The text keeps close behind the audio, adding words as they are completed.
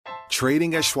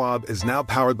Trading at Schwab is now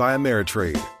powered by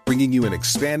Ameritrade, bringing you an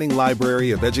expanding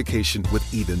library of education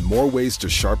with even more ways to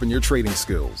sharpen your trading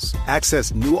skills.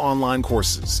 Access new online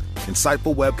courses,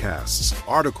 insightful webcasts,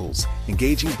 articles,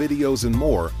 engaging videos, and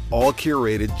more, all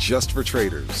curated just for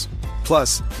traders.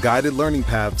 Plus, guided learning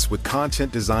paths with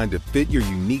content designed to fit your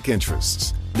unique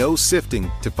interests. No sifting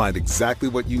to find exactly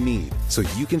what you need, so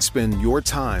you can spend your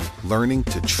time learning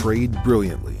to trade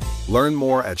brilliantly. Learn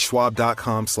more at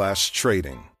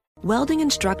schwab.com/trading. Welding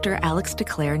instructor Alex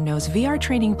DeClaire knows VR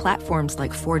training platforms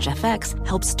like ForgeFX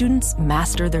help students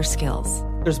master their skills.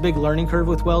 There's a big learning curve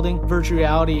with welding. Virtual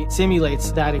reality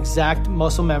simulates that exact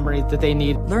muscle memory that they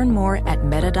need. Learn more at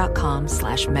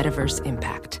meta.com/metaverse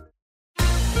impact.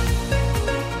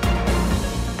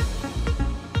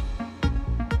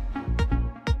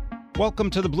 Welcome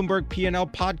to the Bloomberg P&L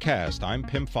podcast. I'm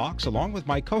Pim Fox, along with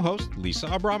my co-host, Lisa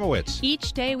Abramowitz.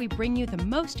 Each day, we bring you the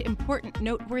most important,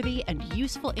 noteworthy, and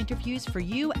useful interviews for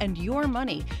you and your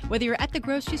money, whether you're at the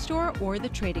grocery store or the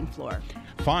trading floor.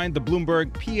 Find the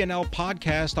Bloomberg P&L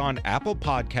podcast on Apple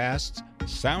Podcasts,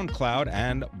 SoundCloud,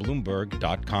 and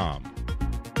Bloomberg.com.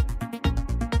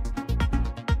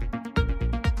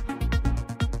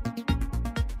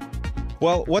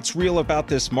 Well, what's real about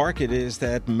this market is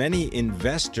that many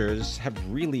investors have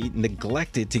really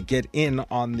neglected to get in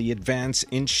on the advance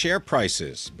in share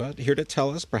prices. But here to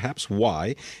tell us perhaps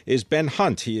why is Ben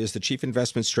Hunt. He is the chief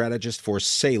investment strategist for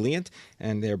Salient,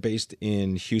 and they're based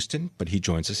in Houston, but he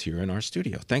joins us here in our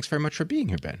studio. Thanks very much for being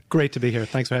here, Ben. Great to be here.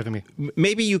 Thanks for having me.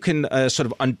 Maybe you can sort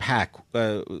of unpack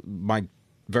my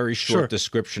very short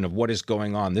description of what is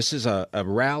going on. This is a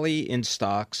rally in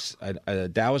stocks.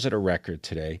 Dow is at a record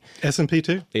today. S&P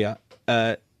too? Yeah.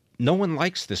 No one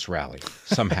likes this rally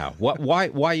somehow.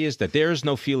 Why is that? There is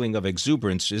no feeling of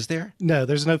exuberance, is there? No,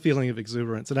 there's no feeling of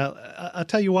exuberance. And I'll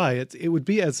tell you why. It would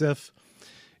be as if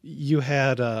you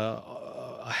had a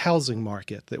housing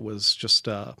market that was just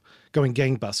going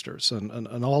gangbusters,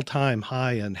 an all-time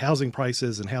high in housing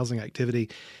prices and housing activity,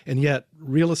 and yet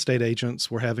real estate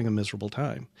agents were having a miserable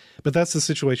time. But that's the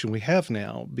situation we have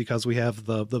now because we have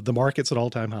the markets at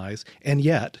all-time highs, and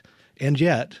yet,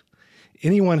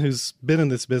 anyone who's been in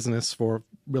this business for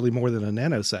really more than a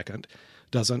nanosecond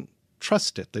doesn't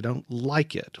trust it. They don't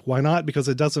like it. Why not? Because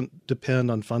it doesn't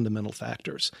depend on fundamental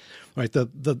factors. Right?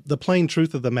 The plain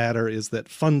truth of the matter is that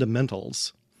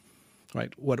fundamentals,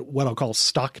 right, what I'll call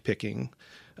stock picking,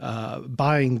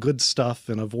 buying good stuff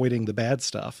and avoiding the bad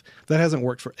stuff, that hasn't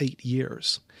worked for 8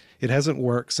 years. It hasn't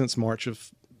worked since March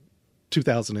of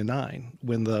 2009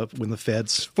 when the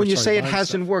Feds. When you say it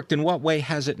hasn't worked, in what way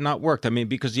has it not worked? I mean,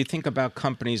 because you think about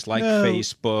companies like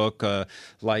Facebook,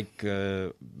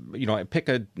 pick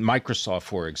a Microsoft,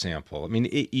 for example. I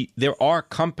mean, there are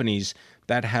companies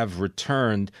that have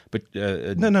returned, but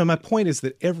no. My point is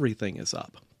that everything is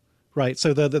up, right?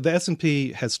 So the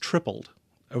S&P has tripled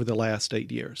over the last 8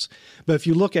 years. But if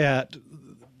you look at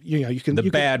the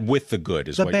bad with the good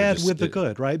is the bad with the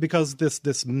good, right? Because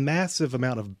this massive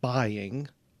amount of buying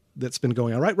that's been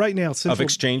going on right now of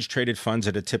exchange traded funds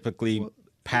that are typically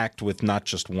packed with not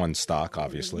just one stock,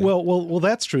 obviously. Well,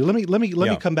 that's true. Let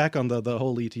me come back on the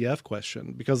whole ETF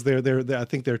question because I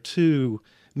think there are two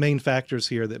main factors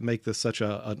here that make this such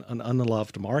an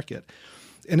unloved market,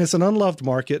 and it's an unloved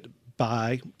market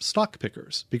by stock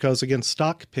pickers because again,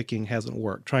 stock picking hasn't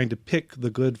worked. Trying to pick the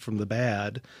good from the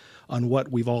bad on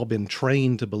what we've all been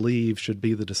trained to believe should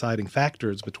be the deciding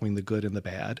factors between the good and the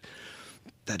bad,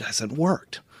 that hasn't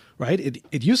worked, right?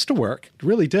 It used to work. It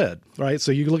really did, right?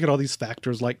 So you look at all these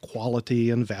factors like quality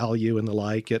and value and the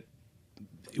like. It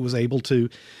was able to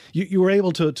 – you were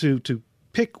able to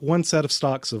pick one set of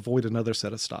stocks, avoid another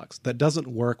set of stocks. That doesn't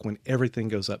work when everything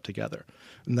goes up together.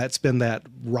 And that's been that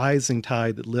rising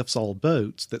tide that lifts all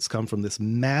boats that's come from this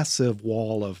massive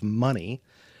wall of money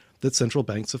that central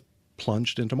banks have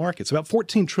plunged into markets, about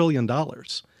 $14 trillion.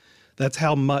 That's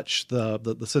how much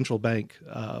the central bank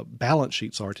balance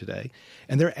sheets are today.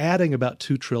 And they're adding about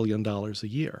 $2 trillion a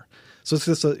year. So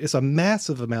it's a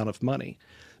massive amount of money.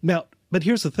 Now, but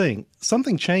here's the thing.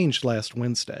 Something changed last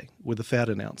Wednesday with the Fed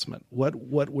announcement. What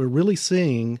we're really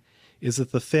seeing is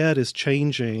that the Fed is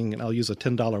changing, and I'll use a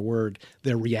 $10 word,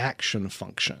 their reaction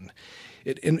function.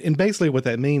 And basically what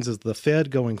that means is the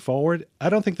Fed going forward, I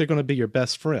don't think they're going to be your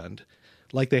best friend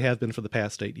like they have been for the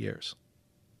past 8 years.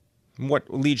 What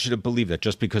leads you to believe that?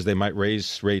 Just because they might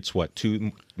raise rates,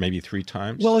 2, maybe 3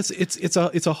 times? Well,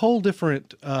 it's a whole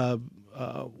different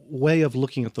way of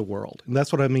looking at the world, and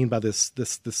that's what I mean by this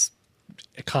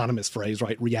economist phrase,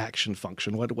 right? Reaction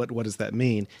function. What does that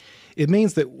mean? It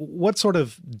means that what sort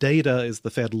of data is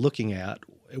the Fed looking at?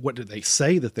 What do they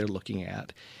say that they're looking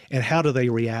at? And how do they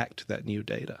react to that new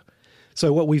data?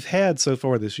 So what we've had so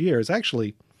far this year is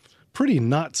actually pretty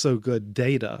not so good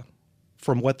data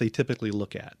from what they typically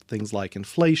look at. Things like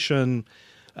inflation,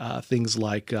 things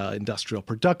like industrial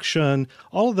production.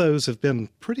 All of those have been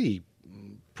pretty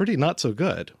not so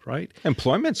good, right?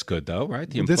 Employment's good, though, right?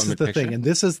 This is the thing, and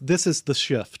this is the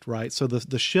shift, right? So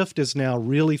the shift is now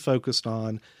really focused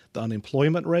on the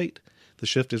unemployment rate. The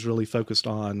shift is really focused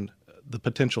on the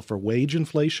potential for wage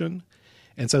inflation.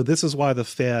 And so this is why the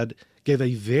Fed gave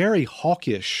a very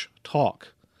hawkish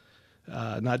talk,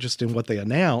 not just in what they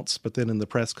announced, but then in the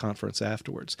press conference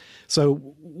afterwards. So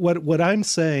what I'm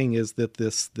saying is that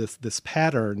this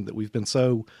pattern that we've been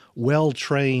so well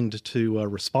trained to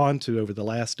respond to over the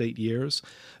last 8 years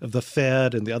of the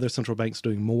Fed and the other central banks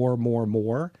doing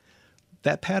more,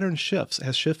 that pattern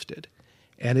has shifted.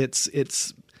 And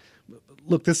it's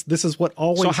look, this is what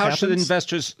always happens. So how should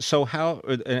investors,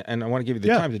 and I want to give you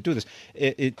the time to do this,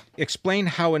 explain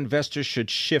how investors should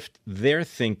shift their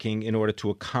thinking in order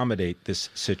to accommodate this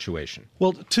situation.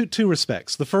 Well, two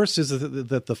respects. The first is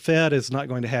that the Fed is not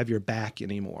going to have your back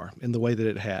anymore in the way that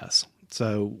it has.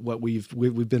 So what we've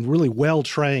been really well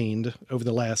trained over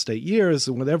the last 8 years,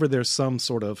 whenever there's some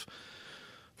sort of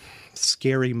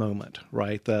scary moment,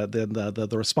 right? The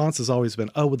response has always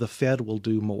been, oh, well, the Fed will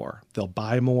do more. They'll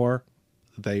buy more.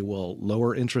 They will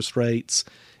lower interest rates.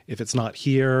 If it's not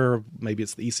here, maybe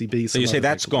it's the ECB. So you say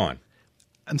that's gone?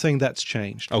 I'm saying that's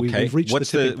changed. Okay. We've reached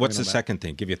what's the second that.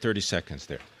 thing? Give you 30 seconds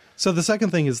there. So the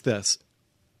second thing is this.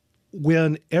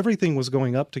 When everything was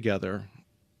going up together,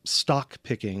 stock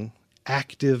picking,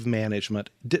 active management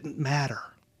didn't matter,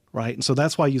 right? And so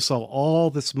that's why you saw all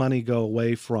this money go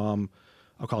away from,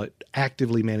 I'll call it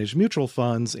actively managed mutual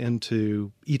funds,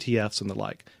 into ETFs and the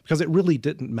like, because it really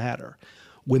didn't matter.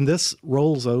 When this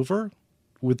rolls over,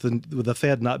 with the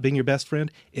Fed not being your best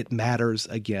friend, it matters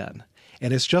again.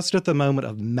 And it's just at the moment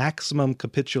of maximum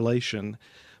capitulation,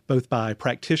 both by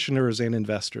practitioners and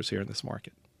investors here in this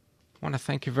market. I want to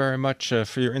thank you very much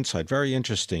for your insight. Very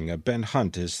interesting. Ben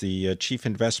Hunt is the Chief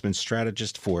Investment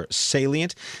Strategist for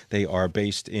Salient. They are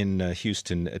based in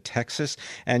Houston, Texas.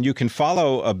 And you can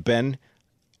follow Ben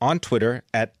on Twitter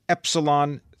at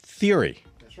Epsilon Theory.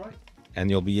 That's right. And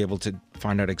you'll be able to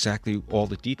find out exactly all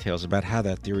the details about how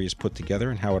that theory is put together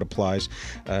and how it applies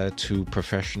to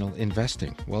professional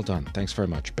investing. Well done. Thanks very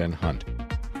much, Ben Hunt.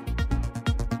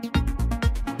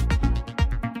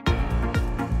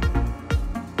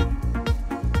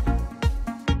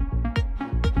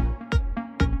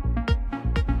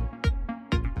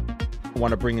 I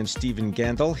want to bring in Stephen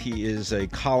Gandel. He is a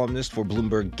columnist for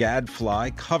Bloomberg Gadfly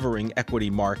covering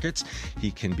equity markets. He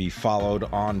can be followed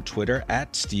on Twitter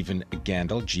at Stephen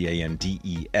Gandel,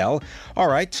 Gandel. All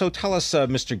right, so tell us,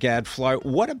 Mr. Gadfly,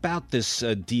 what about this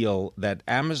deal that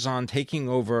Amazon taking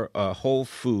over Whole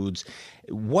Foods,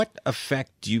 what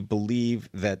effect do you believe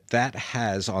that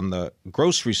has on the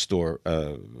grocery store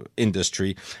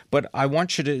industry? But I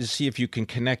want you to see if you can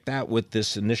connect that with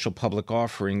this initial public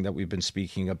offering that we've been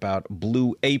speaking about,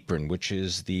 Blue Apron, which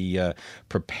is the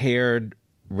prepared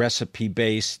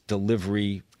recipe-based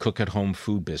delivery cook-at-home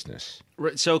food business.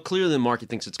 Right. So clearly the market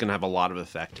thinks it's going to have a lot of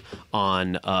effect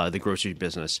on the grocery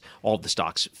business. All of the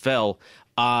stocks fell.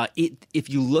 If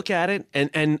you look at it,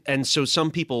 and so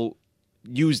some people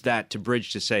use that to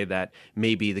bridge to say that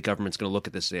maybe the government's going to look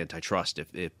at this as antitrust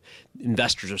if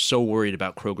investors are so worried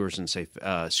about Kroger's and say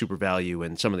Super Value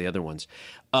and some of the other ones.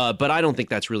 But I don't think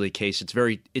that's really the case.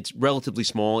 It's relatively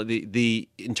small.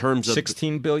 In terms of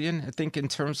 $16 billion, I think, in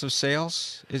terms of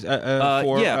sales is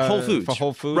Whole Foods. For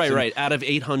Whole Foods, right. Out of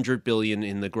 $800 billion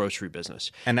in the grocery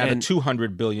business, and out of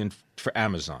 $200 billion for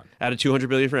Amazon. Out of $200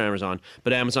 billion for Amazon,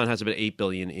 but Amazon has about $8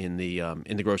 billion in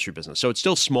the grocery business. So it's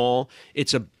still small.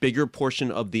 It's a bigger portion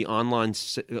of the online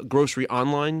grocery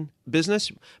online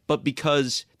business, but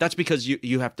because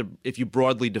you have to, if you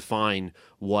broadly define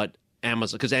what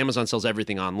Amazon, because Amazon sells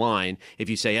everything online. If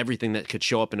you say everything that could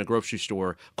show up in a grocery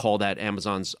store, call that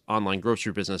Amazon's online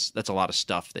grocery business, that's a lot of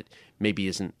stuff that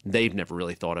maybe they've never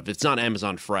really thought of. It's not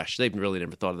Amazon Fresh. They've really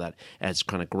never thought of that as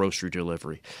kind of grocery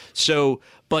delivery. So,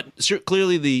 but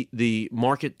clearly the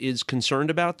market is concerned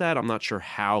about that. I'm not sure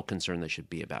how concerned they should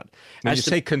be about it. When you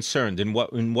say concerned, in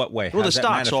what way? Well, the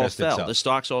stocks all fell. The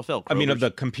stocks all fell. I mean, of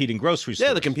the competing grocery stores.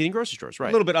 Yeah, the competing grocery stores, right.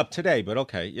 A little bit up today, but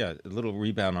okay. Yeah, a little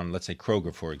rebound on, let's say,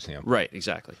 Kroger, for example. Right,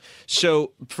 exactly.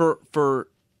 So for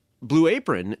Blue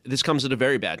Apron, this comes at a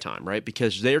very bad time, right?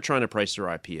 Because they're trying to price their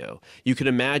IPO. You can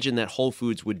imagine that Whole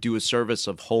Foods would do a service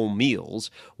of whole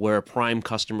meals where Prime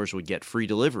customers would get free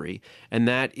delivery, and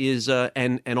that is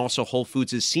and also Whole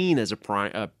Foods is seen as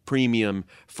a premium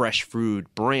fresh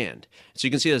food brand. So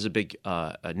you can see it as a big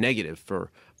negative for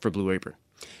Blue Apron.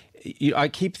 I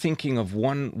keep thinking of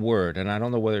one word, and I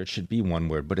don't know whether it should be one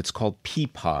word, but it's called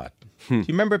Peapod. Do you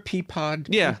remember Peapod?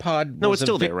 Yeah. Peapod No, was it's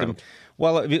still a there victim. around.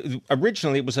 Well,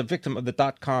 originally it was a victim of the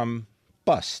dot-com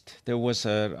bust. There was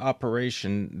an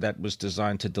operation that was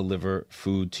designed to deliver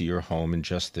food to your home in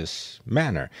just this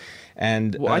manner.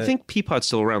 And Well, I think Peapod's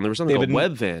still around. There was something called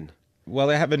Webvan. well,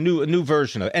 they have a new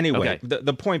version of it. Anyway, Okay.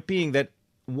 the point being that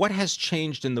what has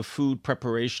changed in the food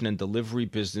preparation and delivery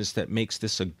business that makes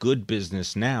this a good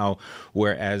business now,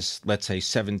 whereas, let's say,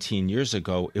 17 years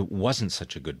ago, it wasn't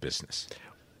such a good business?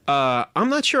 I'm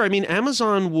not sure. I mean,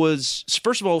 Amazon was,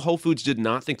 first of all, Whole Foods did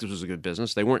not think this was a good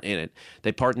business. They weren't in it.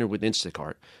 They partnered with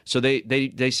Instacart. So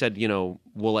they said, we'll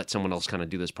let someone else kind of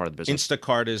do this part of the business.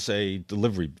 Instacart is a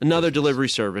delivery Another business. delivery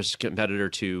service competitor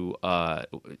to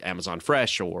Amazon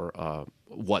Fresh or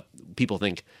what people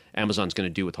think Amazon's going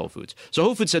to do with Whole Foods. So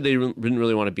Whole Foods said they didn't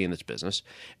really want to be in this business.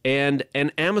 And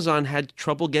Amazon had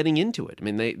trouble getting into it. I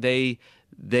mean,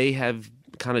 they have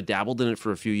kind of dabbled in it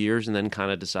for a few years and then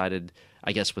kind of decided,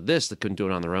 I guess with this, they couldn't do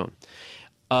it on their own.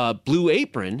 Blue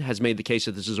Apron has made the case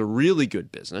that this is a really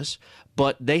good business,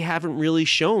 but they haven't really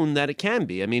shown that it can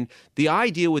be. I mean, the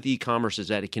idea with e-commerce is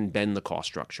that it can bend the cost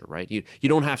structure, right? You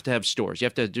don't have to have stores. You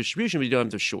have to have distribution, but you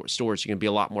don't have to have stores. You can be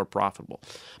a lot more profitable.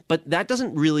 But that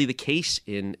doesn't really the case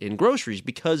in groceries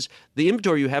because the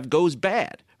inventory you have goes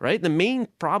bad, right? The main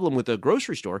problem with a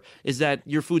grocery store is that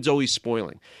your food's always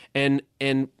spoiling. And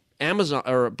Amazon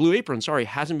or Blue Apron,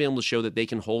 hasn't been able to show that they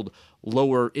can hold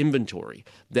lower inventory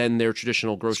than their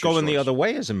traditional grocery stores. It's going the other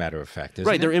way, as a matter of fact, isn't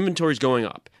right, it? their inventory is going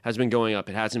up, has been going up.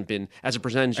 It hasn't been as a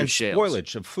percentage of sales. And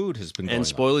spoilage of food has been going and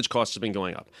up. spoilage costs have been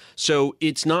going up. So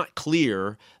it's not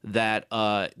clear that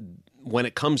when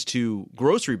it comes to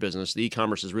grocery business, the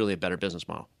e-commerce is really a better business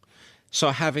model.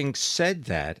 So having said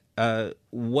that,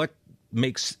 what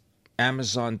makes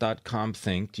Amazon.com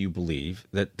think, do you believe,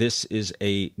 that this is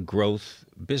a growth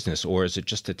business? Or is it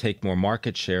just to take more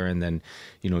market share and then,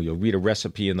 you'll read a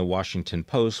recipe in the Washington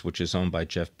Post, which is owned by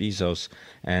Jeff Bezos,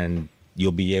 and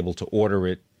you'll be able to order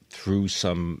it through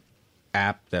some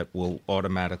app that will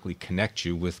automatically connect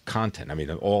you with content? I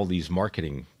mean, all these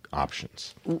marketing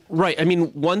options. Right. I mean,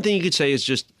 one thing you could say is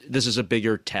just this is a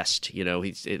bigger test.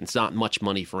 It's not much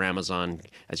money for Amazon,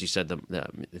 as you said.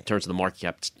 In terms of the market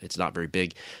cap, it's not very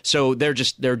big. So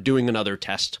they're doing another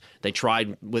test. They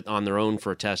tried on their own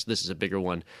for a test. This is a bigger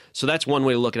one. So that's one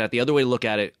way to look at it. The other way to look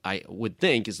at it, I would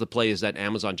think, is the play is that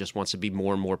Amazon just wants to be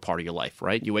more and more part of your life.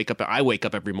 Right. I wake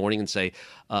up every morning and say,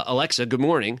 Alexa, good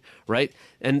morning. Right.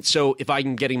 And so if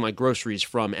I'm getting my groceries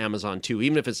from Amazon too,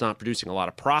 even if it's not producing a lot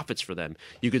of profits for them,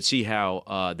 you could see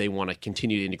how they want to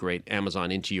continue to integrate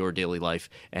Amazon into your daily life.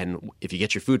 And if you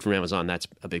get your food from Amazon, that's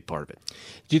a big part of it.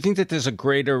 Do you think that there's a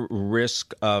greater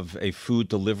risk of a food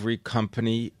delivery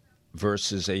company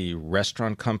versus a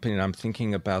restaurant company? And I'm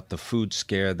thinking about the food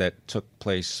scare that took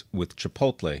place with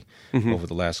Chipotle over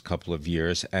the last couple of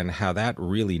years and how that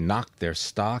really knocked their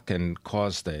stock and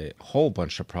caused a whole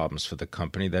bunch of problems for the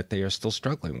company that they are still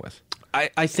struggling with.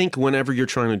 I think whenever you're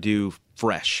trying to do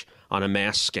fresh on a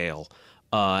mass scale,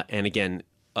 and again,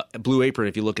 Blue Apron,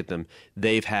 if you look at them,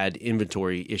 they've had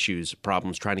inventory issues,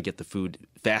 problems trying to get the food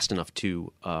fast enough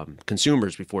to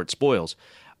consumers before it spoils.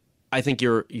 I think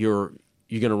you're going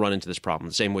to run into this problem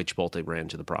the same way Chipotle ran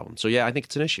into the problem. So yeah, I think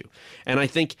it's an issue. And I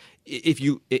think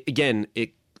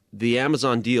the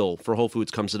Amazon deal for Whole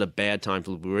Foods comes at a bad time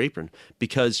for Blue Apron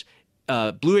because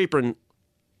Blue Apron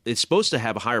is supposed to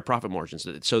have higher profit margins.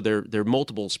 So their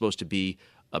multiple is supposed to be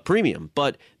a premium,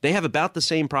 but they have about the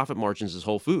same profit margins as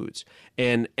Whole Foods.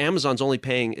 And Amazon's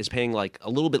paying like a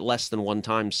little bit less than 1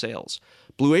 time sales.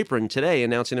 Blue Apron today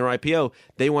announcing their IPO,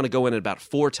 they want to go in at about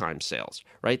 4 times sales,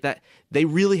 right? That they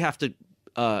really have to,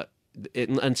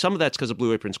 and some of that's because of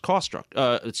Blue Apron's cost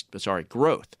structure,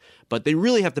 growth. But they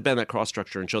really have to bend that cost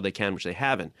structure and show they can, which they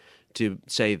haven't, to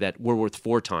say that we're worth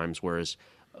 4 times, whereas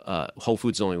Whole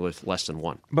Foods is only worth less than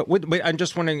 1. But I'm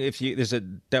just wondering if there's a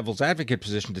devil's advocate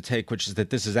position to take, which is that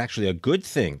this is actually a good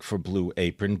thing for Blue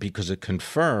Apron because it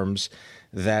confirms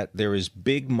that there is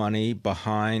big money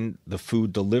behind the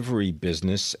food delivery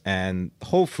business. And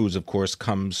Whole Foods, of course,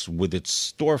 comes with its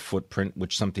store footprint,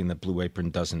 which something that Blue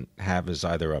Apron doesn't have is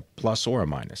either a plus or a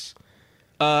minus.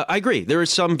 I agree. There is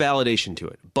some validation to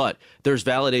it, but there's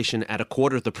validation at a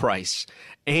quarter the price.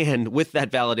 And with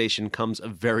that validation comes a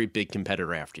very big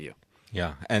competitor after you.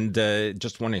 Yeah. And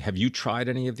just wondering, have you tried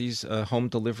any of these home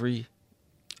delivery?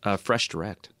 Fresh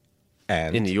Direct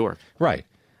in New York. Right.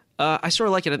 I sort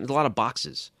of like it in a lot of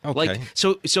boxes. Okay. Like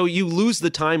so you lose the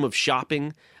time of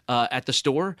shopping at the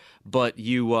store, but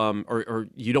you or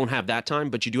you don't have that time,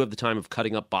 but you do have the time of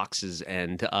cutting up boxes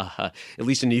and at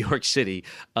least in New York City,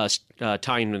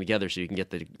 tying them together so you can get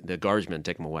the garbage men and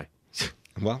take them away.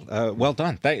 Well, well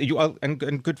done. Thank you,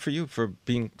 and good for you for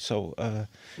being so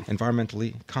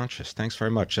environmentally conscious. Thanks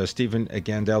very much. Stephen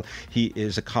Gandel, he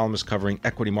is a columnist covering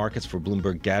equity markets for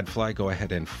Bloomberg Gadfly. Go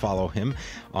ahead and follow him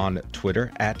on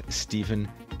Twitter at Stephen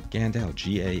Gandel,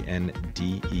 Gandel.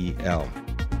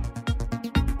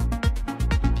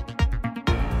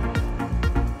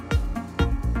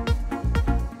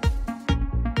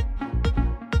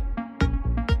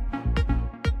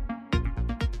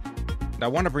 I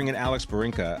want to bring in Alex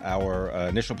Barinka, our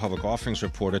initial public offerings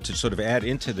reporter, to sort of add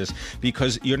into this,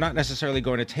 because you're not necessarily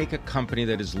going to take a company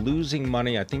that is losing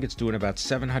money. I think it's doing about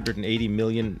 $780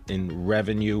 million in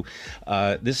revenue.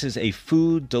 This is a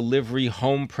food delivery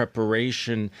home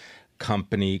preparation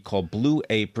company called Blue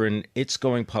Apron. It's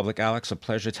going public. Alex, a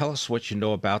pleasure. Tell us what you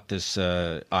know about this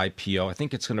IPO. I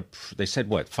think it's going to, they said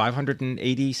what,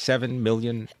 $587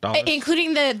 million?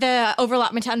 Including the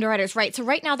overallotment to underwriters, right? So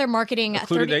right now they're marketing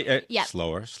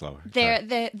Slower.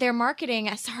 They're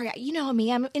marketing, sorry, you know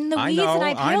me, I'm in the weeds and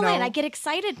I peel it. I get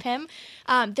excited, Pim.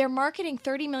 They're marketing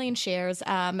 30 million shares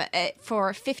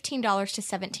for $15 to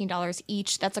 $17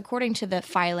 each. That's according to the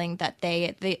filing that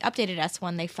the updated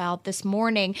S1 they filed this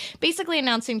morning, basically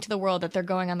announcing to the world that they're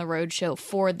going on the roadshow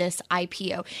for this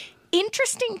IPO.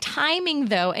 Interesting timing,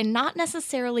 though, and not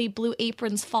necessarily Blue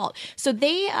Apron's fault. So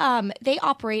they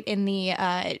operate in the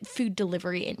food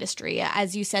delivery industry.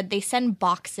 As you said, they send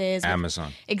boxes.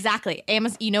 Amazon. Exactly.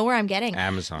 Amazon. You know where I'm getting.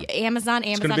 Amazon. Amazon.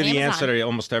 It's going to be the answer to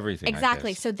almost everything.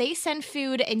 Exactly. So they send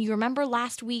food, and you remember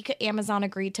last week Amazon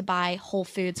agreed to buy Whole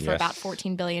Foods for about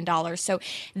 $14 billion. So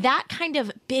that kind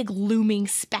of big looming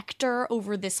specter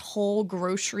over this whole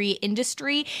grocery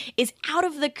industry is out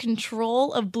of the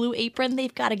control of Blue Apron.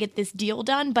 They've got to get this deal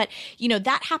done. But, you know,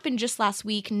 that happened just last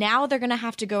week. Now they're going to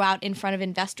have to go out in front of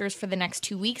investors for the next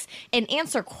 2 weeks and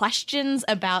answer questions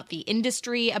about the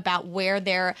industry, about where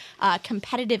their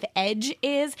competitive edge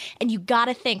is. And you got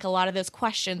to think a lot of those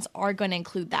questions are going to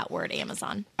include that word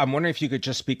Amazon. I'm wondering if you could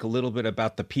just speak a little bit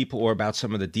about the people or about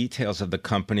some of the details of the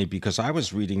company, because I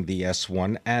was reading the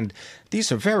S1 and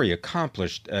these are very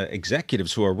accomplished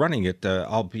executives who are running it,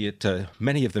 albeit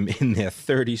many of them in their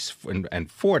 30s and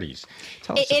 40s.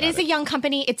 Tell us about it. It is a young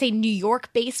company. It's a New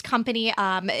York-based company.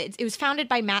 It was founded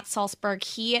by Matt Salzberg.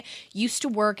 He used to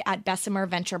work at Bessemer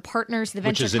Venture Partners, the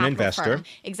venture capital investor firm.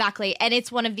 Exactly. And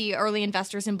it's one of the early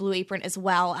investors in Blue Apron as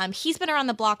well. He's been around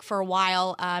the block for a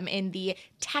while in the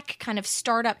tech kind of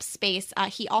startup space.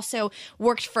 He also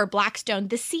worked for Blackstone.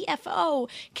 The CFO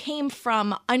came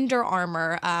from Under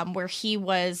Armour, where he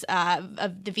was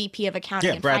the VP of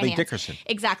accounting and Bradley finance. Dickerson.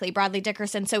 Exactly, Bradley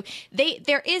Dickerson. So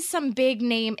there is some big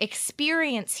name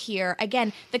experience here.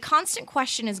 Again, the constant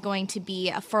question is going to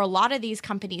be for a lot of these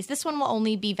companies, this one will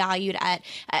only be valued at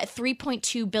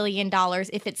 $3.2 billion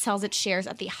if it sells its shares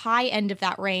at the high end of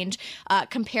that range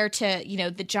compared to, you know,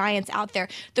 the giants out there.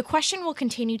 The question will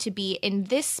continue to be in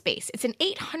this space. It's an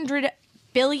 $800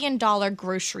 billion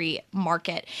grocery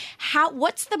market.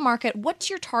 What's the market? What's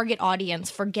your target audience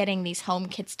for getting these home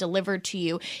kits delivered to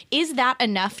you? Is that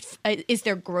enough? Is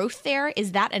there growth there?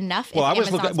 Is that enough? Well, I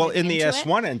was looking. Well, in the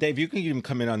S1, and Dave, you can even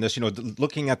come in on this. You know,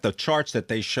 looking at the charts that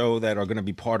they show that are going to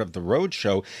be part of the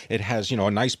roadshow, it has, you know,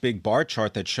 a nice big bar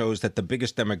chart that shows that the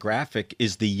biggest demographic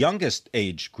is the youngest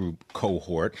age group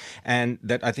cohort, and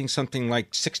that I think something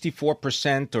like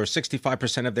 64% or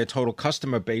 65% of their total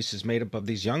customer base is made up of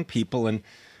these young people, and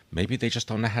maybe they just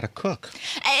don't know how to cook.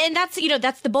 And that's, you know,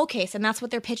 that's the bull case, and that's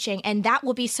what they're pitching. And that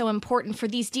will be so important for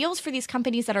these deals, for these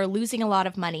companies that are losing a lot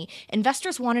of money.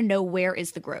 Investors want to know, where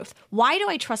is the growth? Why do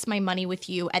I trust my money with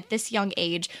you at this young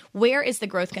age? Where is the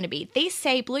growth going to be? They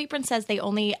say, Blue Apron says they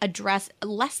only address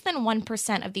less than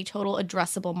 1% of the total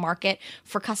addressable market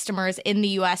for customers in the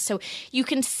U.S. So you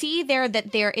can see there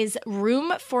that there is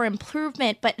room for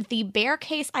improvement. But the bear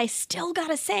case, I still got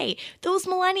to say, those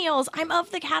millennials, I'm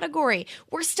of the category.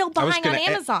 We're still buying on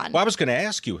Amazon. Well, I was going to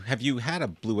ask you, have you had a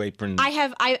Blue Apron? I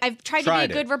have. I've tried to be a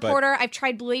good reporter. I've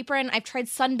tried Blue Apron. I've tried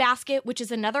Sunbasket, which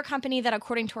is another company that,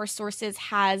 according to our sources,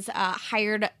 has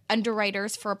hired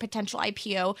underwriters for a potential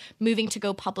IPO moving to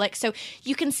go public. So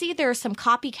you can see there are some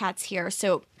copycats here.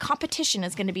 So competition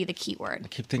is going to be the key word. I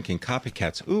keep thinking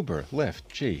copycats. Uber, Lyft,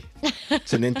 gee.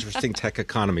 It's an interesting tech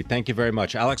economy. Thank you very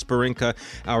much. Alex Barinka,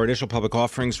 our initial public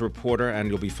offerings reporter, and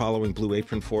you'll be following Blue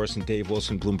Apron for us, and Dave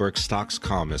Wilson, Bloomberg Stocks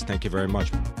columnist. Thank you very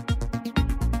much.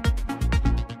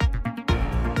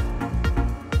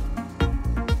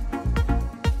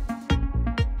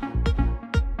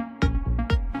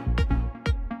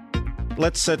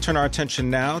 Let's turn our attention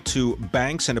now to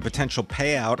banks and a potential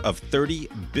payout of $30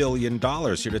 billion.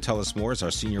 Here to tell us more is our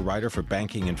senior writer for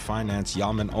banking and finance,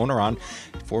 Yalman Onaran,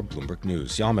 for Bloomberg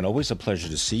News. Yalman, always a pleasure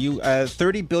to see you.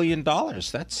 $30 billion,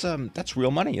 that's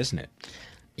real money, isn't it?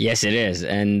 Yes, it is.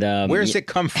 And where does it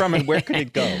come from and where could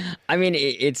it go? I mean,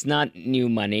 it's not new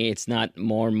money. It's not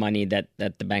more money that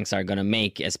the banks are going to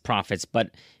make as profits, but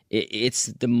it's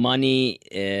the money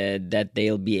that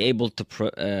they'll be able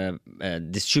to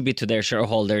distribute to their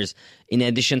shareholders in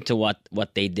addition to what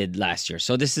they did last year.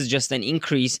 So this is just an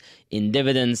increase in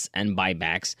dividends and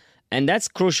buybacks. And that's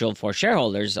crucial for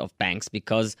shareholders of banks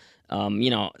because,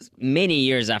 many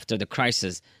years after the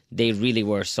crisis, they really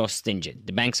were so stingy.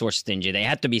 The banks were stingy. They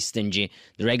had to be stingy.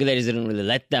 The regulators didn't really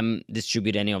let them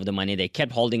distribute any of the money. They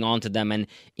kept holding on to them and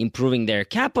improving their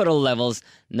capital levels.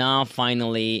 Now,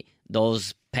 finally,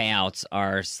 those payouts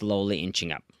are slowly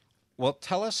inching up. Well,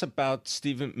 tell us about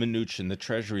Steven Mnuchin, the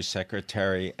Treasury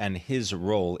Secretary, and his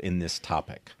role in this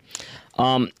topic.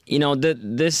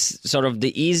 This sort of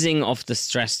the easing of the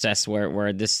stress test,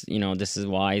 where this is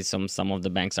why some of the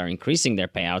banks are increasing their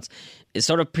payouts. It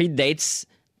sort of predates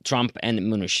Trump and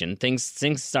Mnuchin.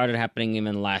 Things started happening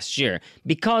even last year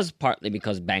partly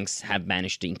because banks have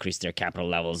managed to increase their capital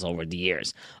levels over the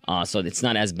years. So it's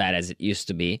not as bad as it used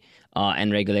to be,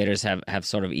 and regulators have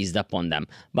sort of eased up on them.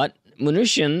 But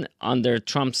Mnuchin, under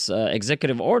Trump's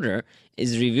executive order,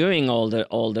 is reviewing all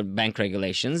the bank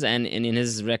regulations, and in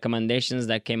his recommendations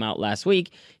that came out last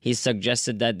week, he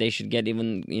suggested that they should get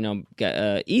even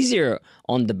easier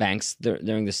on the banks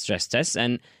during the stress tests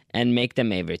and make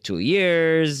them every 2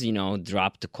 years,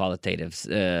 drop the qualitative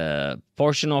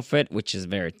portion of it, which is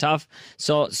very tough.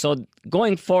 So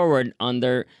going forward,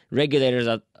 under regulators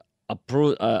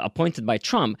appointed by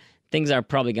Trump, things are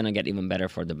probably going to get even better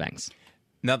for the banks.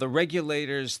 Now, the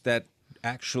regulators that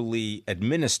actually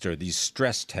administer these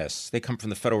stress tests, they come from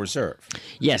the Federal Reserve.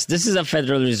 Yes, this is a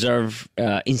Federal Reserve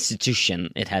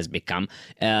institution, it has become.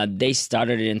 They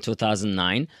started it in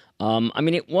 2009.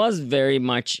 It was very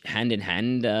much hand in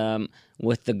hand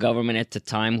with the government at the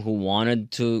time, who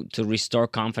wanted to restore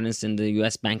confidence in the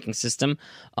U.S. banking system.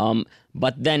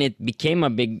 But then it became a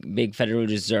big Federal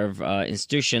Reserve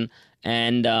institution.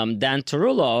 And Dan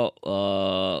Tarullo,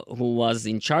 who was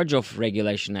in charge of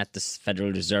regulation at the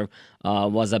Federal Reserve,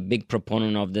 was a big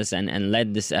proponent of this and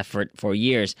led this effort for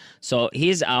years. So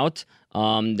he's out.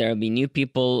 There'll be new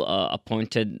people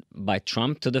appointed by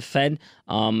Trump to the Fed.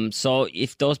 So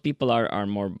if those people are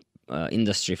more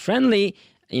industry friendly,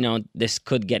 this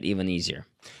could get even easier.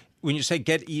 When you say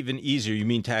get even easier, you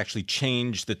mean to actually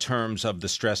change the terms of the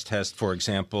stress test, for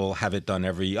example, have it done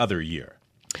every other year?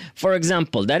 For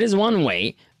example, that is one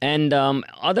way. And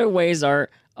other ways are,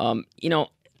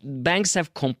 banks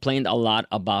have complained a lot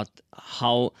about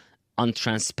how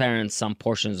untransparent some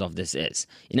portions of this is.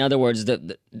 In other words,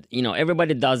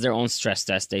 everybody does their own stress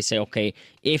test. They say, okay,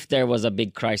 if there was a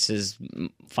big crisis,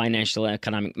 financial and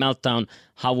economic meltdown,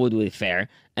 how would we fare?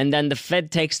 And then the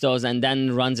Fed takes those and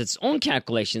then runs its own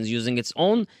calculations using its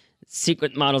own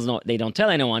secret models. No, they don't tell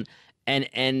anyone.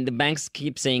 And the banks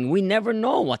keep saying, we never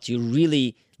know what you're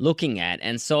really looking at.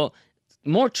 And so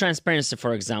more transparency,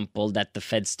 for example, that the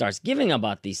Fed starts giving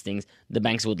about these things, the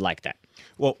banks would like that.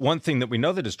 Well, one thing that we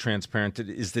know that is transparent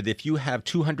is that if you have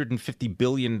 $250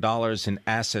 billion in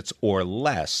assets or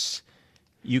less,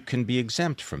 you can be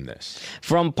exempt from this.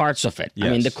 From parts of it.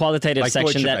 Yes. The qualitative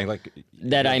section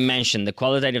that I mentioned, the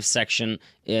qualitative section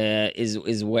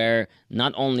is where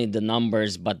not only the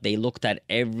numbers, but they looked at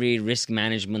every risk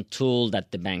management tool that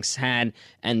the banks had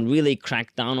and really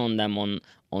cracked down on them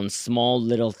on small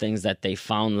little things that they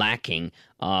found lacking,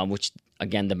 which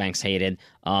again, the banks hated.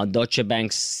 Deutsche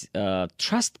Bank's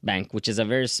Trust Bank, which is a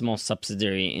very small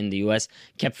subsidiary in the U.S.,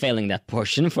 kept failing that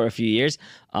portion for a few years.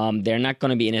 They're not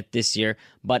going to be in it this year.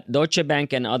 But Deutsche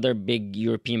Bank and other big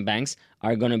European banks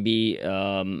are going to be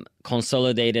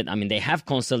consolidated. They have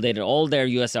consolidated all their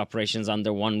U.S. operations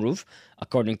under one roof,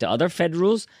 according to other Fed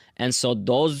rules. And so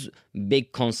those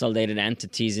big consolidated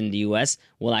entities in the U.S.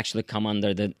 will actually come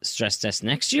under the stress test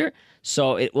next year.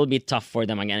 So it will be tough for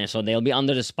them again. So they'll be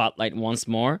under the spotlight once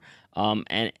more.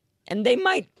 And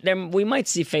we might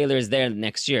see failures there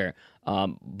next year.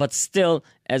 But still,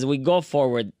 as we go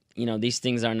forward, these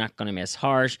things are not going to be as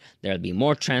harsh. There'll be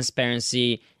more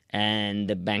transparency, and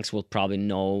the banks will probably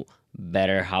know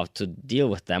better how to deal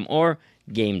with them or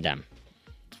game them.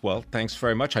 Well, thanks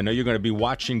very much. I know you're going to be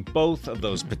watching both of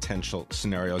those potential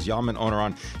scenarios. Yalman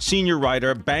Onaran, senior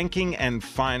writer, banking and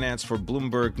finance for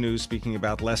Bloomberg News, speaking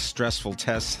about less stressful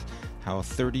tests, how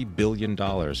 $30 billion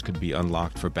could be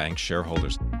unlocked for bank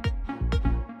shareholders.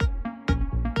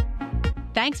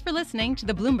 Thanks for listening to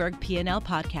the Bloomberg P&L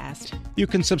podcast. You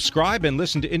can subscribe and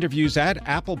listen to interviews at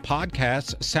Apple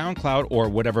Podcasts, SoundCloud, or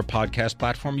whatever podcast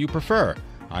platform you prefer.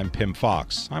 I'm Pim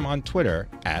Fox. I'm on Twitter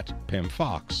at Pim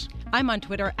Fox. I'm on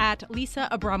Twitter at Lisa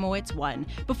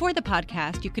Abramowitz1. Before the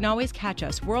podcast, you can always catch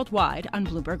us worldwide on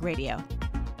Bloomberg Radio.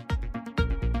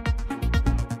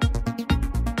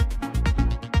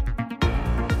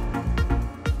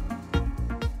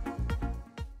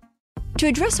 To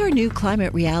address our new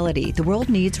climate reality, the world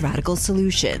needs radical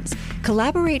solutions.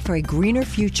 Collaborate for a greener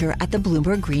future at the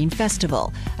Bloomberg Green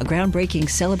Festival, a groundbreaking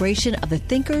celebration of the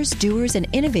thinkers, doers, and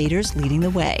innovators leading the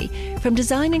way. From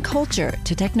design and culture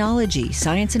to technology,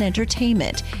 science, and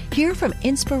entertainment, hear from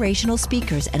inspirational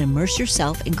speakers and immerse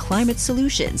yourself in climate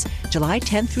solutions. July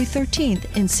 10th through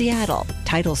 13th in Seattle.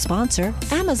 Title sponsor,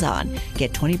 Amazon.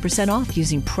 Get 20% off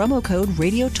using promo code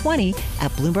RADIO20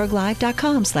 at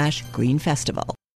BloombergLive.com/Green Festival.